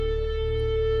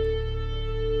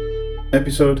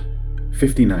Episode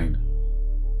 59.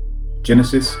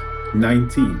 Genesis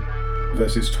 19,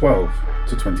 verses 12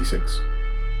 to 26.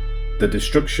 The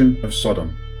destruction of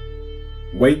Sodom.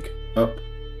 Wake up,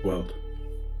 world.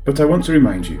 But I want to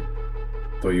remind you,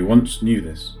 though you once knew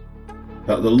this,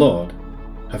 that the Lord,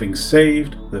 having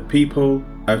saved the people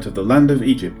out of the land of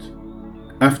Egypt,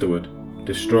 afterward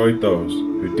destroyed those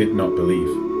who did not believe.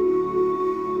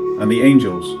 And the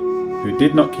angels, who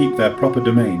did not keep their proper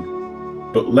domain,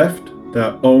 but left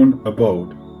their own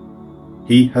abode,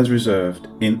 he has reserved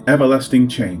in everlasting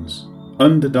chains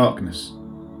under darkness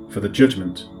for the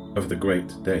judgment of the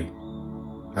great day.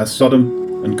 As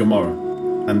Sodom and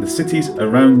Gomorrah and the cities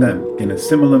around them in a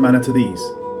similar manner to these,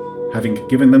 having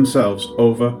given themselves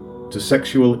over to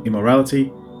sexual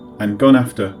immorality and gone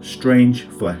after strange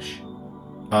flesh,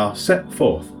 are set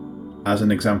forth as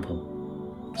an example,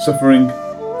 suffering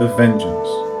the vengeance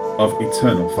of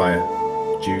eternal fire.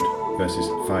 Jude verses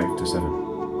 5 to 7.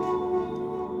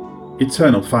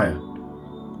 Eternal fire,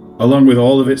 along with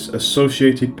all of its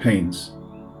associated pains,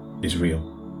 is real.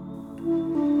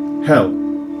 Hell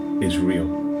is real,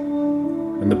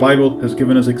 and the Bible has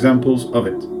given us examples of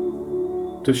it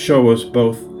to show us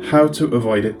both how to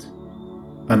avoid it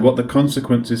and what the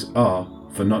consequences are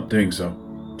for not doing so.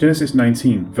 Genesis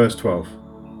 19 verse 12.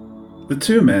 The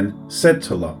two men said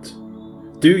to Lot,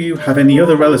 "Do you have any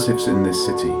other relatives in this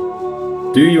city?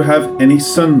 Do you have any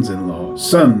sons-in-law,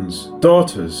 sons,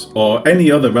 daughters, or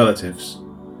any other relatives?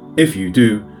 If you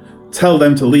do, tell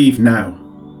them to leave now.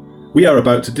 We are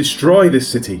about to destroy this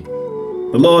city.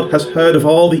 The Lord has heard of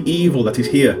all the evil that is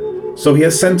here, so he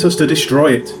has sent us to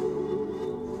destroy it."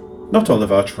 Not all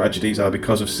of our tragedies are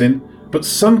because of sin, but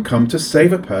some come to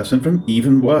save a person from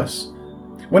even worse.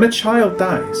 When a child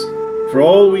dies, for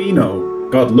all we know,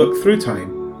 God looked through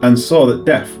time and saw that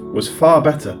death was far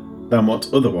better than what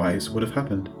otherwise would have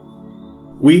happened.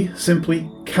 We simply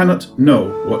cannot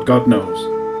know what God knows,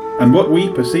 and what we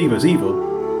perceive as evil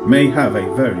may have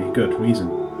a very good reason.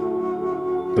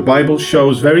 The Bible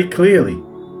shows very clearly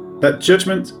that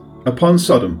judgment upon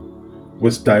Sodom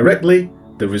was directly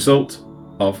the result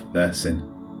of their sin,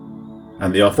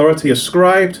 and the authority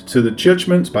ascribed to the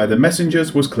judgment by the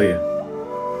messengers was clear.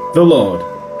 The Lord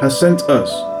has sent us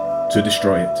to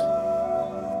destroy it.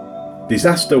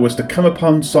 Disaster was to come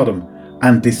upon Sodom,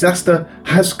 and disaster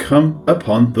has come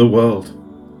upon the world.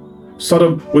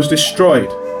 Sodom was destroyed,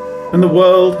 and the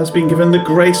world has been given the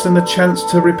grace and the chance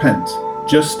to repent,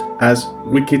 just as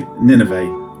wicked Nineveh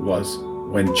was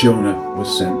when Jonah was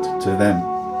sent to them.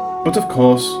 But of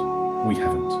course, we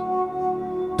haven't.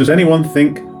 Does anyone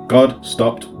think God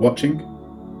stopped watching?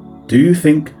 Do you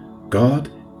think God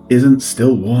isn't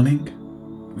still warning?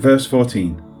 Verse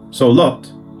 14. So Lot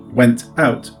went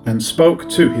out and spoke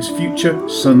to his future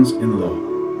sons-in-law.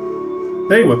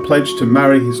 They were pledged to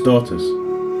marry his daughters.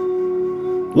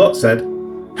 Lot said,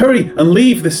 "Hurry and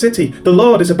leave the city. The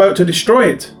Lord is about to destroy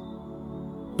it."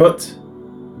 But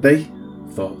they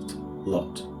thought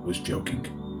Lot was joking.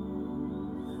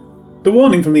 The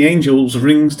warning from the angels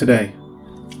rings today.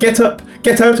 Get up,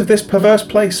 get out of this perverse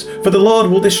place, for the Lord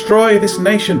will destroy this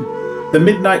nation. The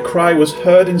midnight cry was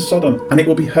heard in Sodom, and it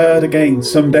will be heard again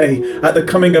someday at the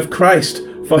coming of Christ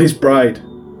for his bride.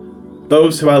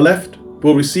 Those who are left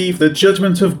will receive the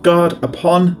judgment of God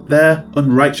upon their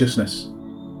unrighteousness.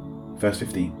 Verse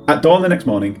 15. At dawn the next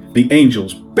morning, the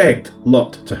angels begged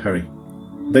Lot to hurry.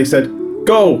 They said,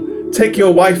 "Go, take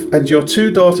your wife and your 2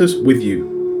 daughters with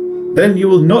you. Then you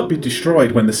will not be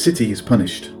destroyed when the city is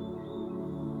punished."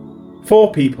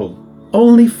 4 people,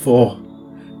 only 4.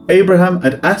 Abraham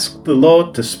had asked the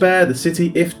Lord to spare the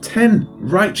city if 10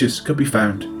 righteous could be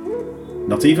found.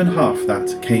 Not even half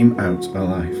that came out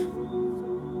alive.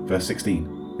 Verse 16.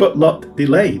 But Lot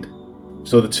delayed.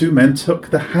 So the 2 men took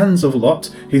the hands of Lot,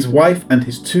 his wife and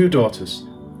his 2 daughters.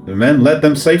 The men led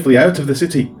them safely out of the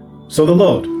city. So the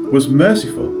Lord was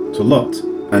merciful to Lot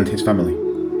and his family.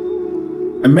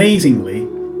 Amazingly,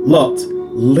 Lot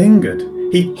lingered.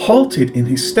 He halted in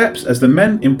his steps as the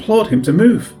men implored him to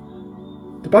move.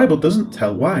 The Bible doesn't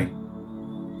tell why.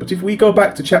 But if we go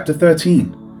back to chapter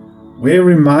 13, we're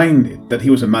reminded that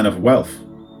he was a man of wealth.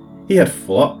 He had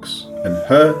flocks and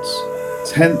herds,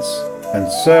 tents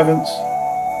and servants.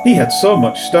 He had so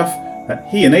much stuff that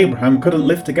he and Abraham couldn't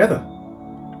live together.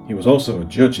 He was also a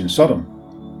judge in Sodom.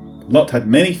 Lot had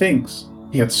many things.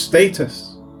 He had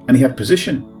status and he had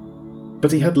position,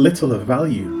 but he had little of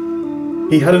value.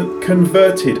 He hadn't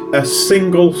converted a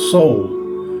single soul,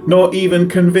 nor even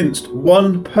convinced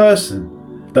one person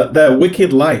that their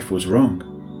wicked life was wrong.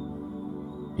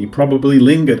 He probably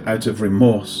lingered out of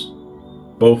remorse,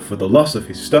 both for the loss of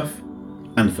his stuff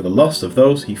and for the loss of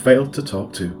those he failed to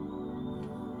talk to.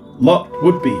 Lot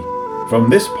would be, from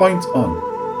this point on,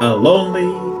 a lonely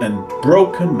and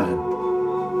broken man.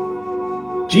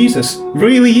 Jesus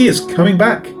really is coming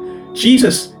back.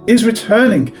 Jesus is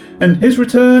returning, and his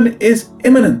return is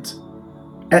imminent.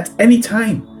 At any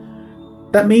time.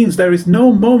 That means there is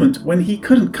no moment when he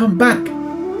couldn't come back.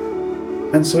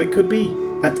 And so it could be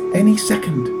at any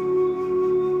second.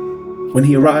 When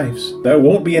he arrives, there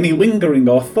won't be any lingering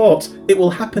or thought. It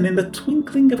will happen in the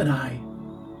twinkling of an eye.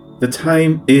 The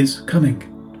time is coming.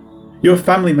 Your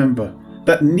family member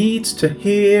that needs to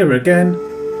hear again,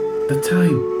 the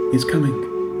time is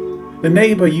coming. The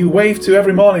neighbour you wave to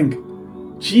every morning,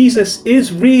 Jesus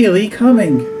is really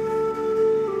coming.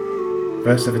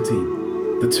 Verse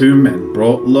 17. The two men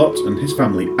brought Lot and his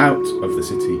family out of the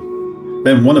city.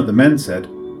 Then one of the men said,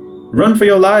 "Run for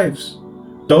your lives.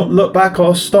 Don't look back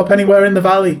or stop anywhere in the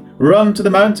valley. Run to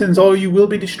the mountains or you will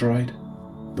be destroyed."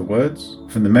 The words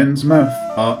from the men's mouth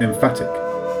are emphatic.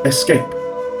 Escape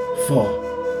for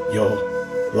your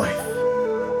life.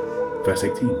 Verse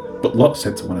 18. But Lot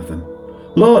said to one of them,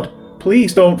 "Lord,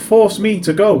 please don't force me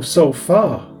to go so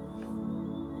far."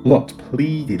 Lot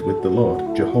pleaded with the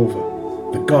Lord, Jehovah,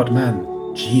 the God-man,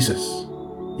 Jesus.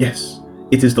 Yes,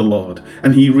 it is the Lord,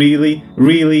 and he really,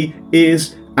 really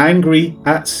is angry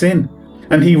at sin,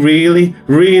 and he really,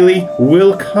 really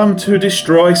will come to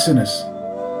destroy sinners.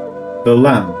 The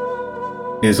Lamb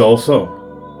is also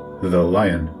the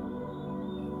Lion.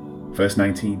 Verse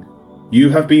 19. You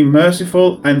have been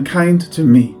merciful and kind to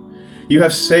me. You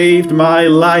have saved my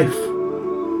life,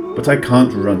 but I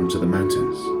can't run to the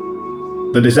mountains.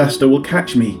 The disaster will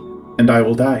catch me, and I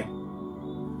will die.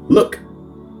 Look,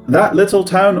 that little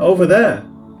town over there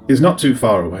is not too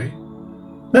far away.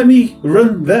 Let me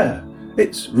run there.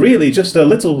 It's really just a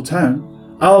little town.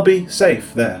 I'll be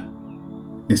safe there.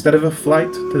 Instead of a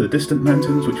flight to the distant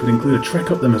mountains, which would include a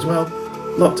trek up them as well,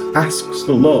 Lot asks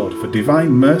the Lord for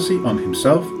divine mercy on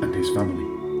himself and his family.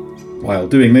 While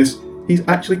doing this, he's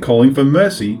actually calling for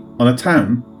mercy on a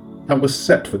town that was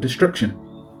set for destruction.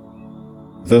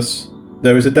 Thus,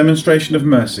 there is a demonstration of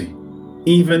mercy,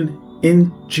 even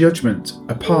in judgment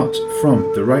apart from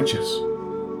the righteous.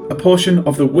 A portion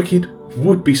of the wicked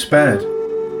would be spared.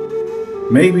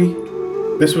 Maybe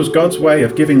this was God's way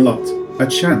of giving Lot a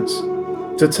chance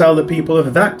to tell the people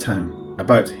of that town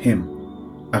about him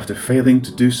after failing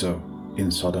to do so in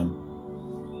Sodom.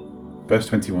 Verse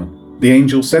 21. The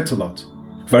angel said to Lot,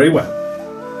 "Very well,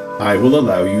 I will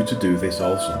allow you to do this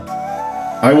also.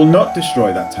 I will not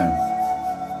destroy that town,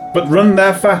 but run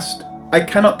there fast. I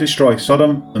cannot destroy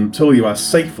Sodom until you are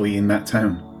safely in that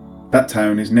town." That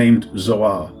town is named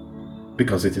Zoar,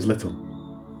 because it is little.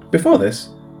 Before this,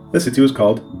 the city was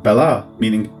called Belah,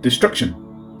 meaning destruction.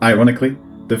 Ironically,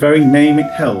 the very name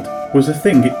it held was the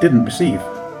thing it didn't receive.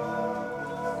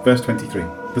 Verse 23.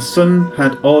 The sun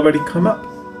had already come up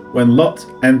when Lot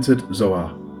entered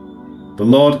Zoar. The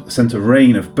Lord sent a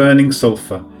rain of burning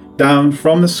sulfur down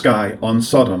from the sky on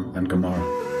Sodom and Gomorrah.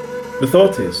 The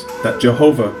thought is that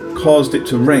Jehovah caused it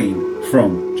to rain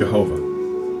from Jehovah.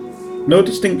 No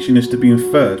distinction is to be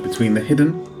inferred between the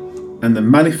hidden and the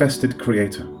manifested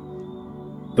Creator.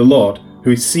 The Lord,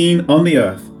 who is seen on the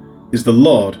earth, is the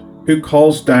Lord who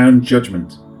calls down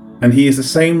judgment, and he is the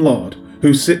same Lord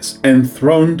who sits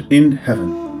enthroned in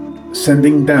heaven,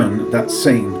 sending down that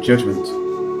same judgment.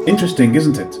 Interesting,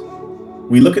 isn't it?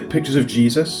 We look at pictures of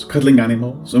Jesus cuddling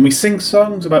animals, and we sing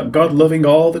songs about God loving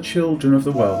all the children of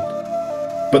the world.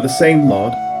 But the same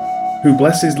Lord who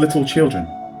blesses little children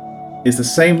is the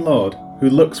same Lord who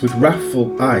looks with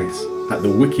wrathful eyes at the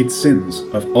wicked sins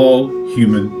of all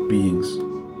human beings.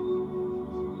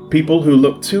 People who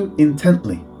look too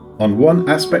intently on one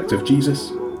aspect of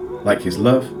Jesus, like his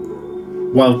love,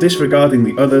 while disregarding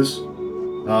the others,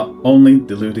 are only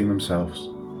deluding themselves.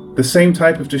 The same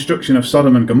type of destruction of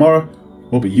Sodom and Gomorrah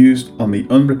will be used on the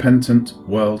unrepentant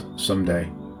world someday.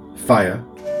 Fire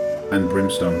and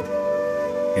brimstone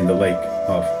in the lake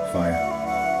of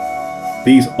fire.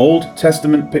 These Old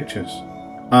Testament pictures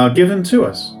are given to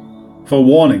us for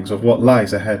warnings of what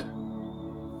lies ahead.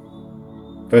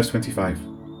 Verse 25.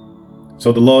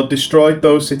 So the Lord destroyed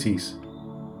those cities.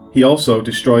 He also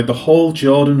destroyed the whole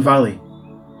Jordan Valley,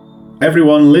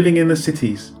 everyone living in the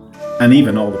cities, and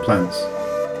even all the plants.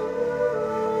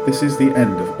 This is the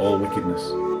end of all wickedness.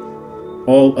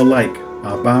 All alike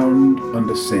are bound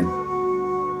under sin,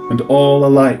 and all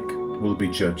alike will be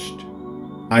judged,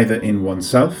 either in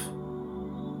oneself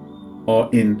or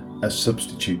in a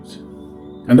substitute.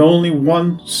 And only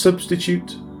one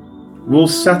substitute will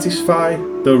satisfy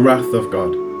the wrath of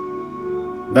God,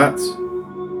 that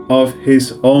of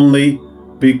his only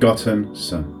begotten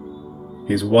Son,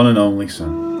 his one and only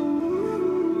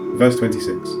Son. Verse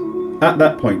 26. At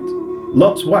that point,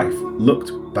 Lot's wife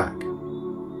looked back.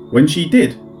 When she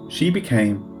did, she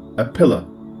became a pillar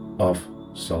of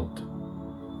salt.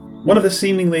 One of the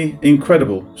seemingly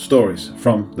incredible stories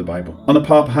from the Bible, on a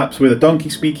par perhaps with a donkey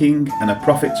speaking and a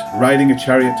prophet riding a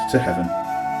chariot to heaven.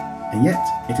 And yet,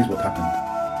 it is what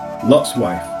happened. Lot's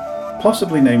wife,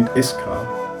 possibly named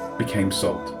Iscah, became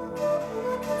salt.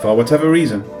 For whatever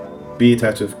reason, be it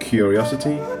out of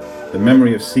curiosity, the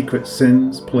memory of secret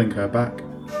sins pulling her back,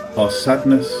 or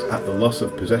sadness at the loss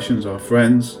of possessions or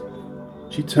friends,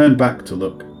 she turned back to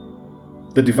look.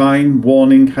 The divine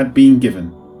warning had been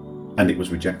given, and it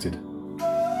was rejected.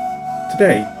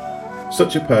 Today,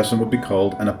 such a person would be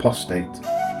called an apostate.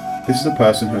 This is a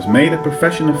person who has made a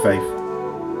profession of faith,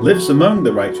 lives among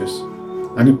the righteous,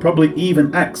 and who probably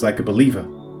even acts like a believer,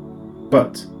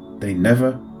 but they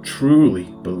never truly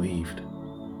believed.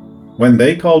 When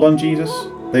they called on Jesus,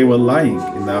 they were lying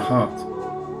in their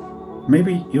heart.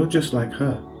 Maybe you're just like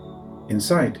her.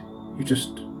 Inside, you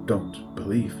just don't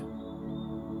believe.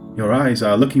 Your eyes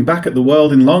are looking back at the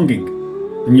world in longing,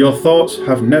 and your thoughts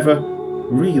have never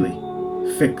really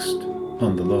fixed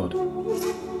on the Lord.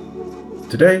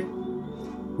 Today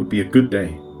would be a good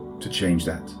day to change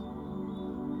that.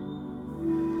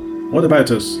 What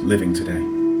about us living today?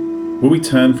 Will we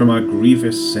turn from our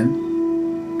grievous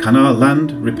sin? Can our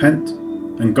land repent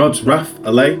and God's wrath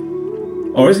allay?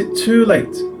 Or is it too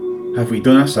late? Have we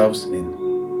done ourselves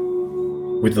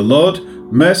in? With the Lord,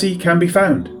 mercy can be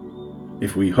found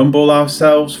if we humble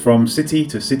ourselves from city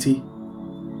to city.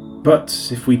 But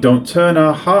if we don't turn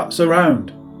our hearts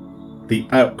around, the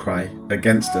outcry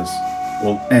against us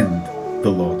will end the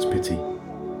Lord's pity.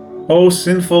 O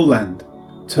sinful land,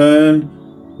 turn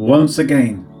once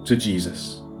again to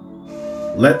Jesus.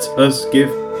 Let us give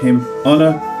him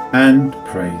honor and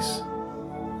praise.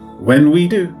 When we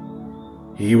do,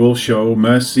 he will show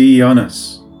mercy on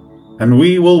us, and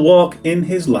we will walk in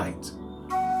his light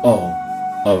all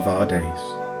of our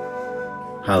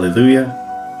days.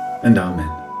 Hallelujah and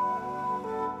amen.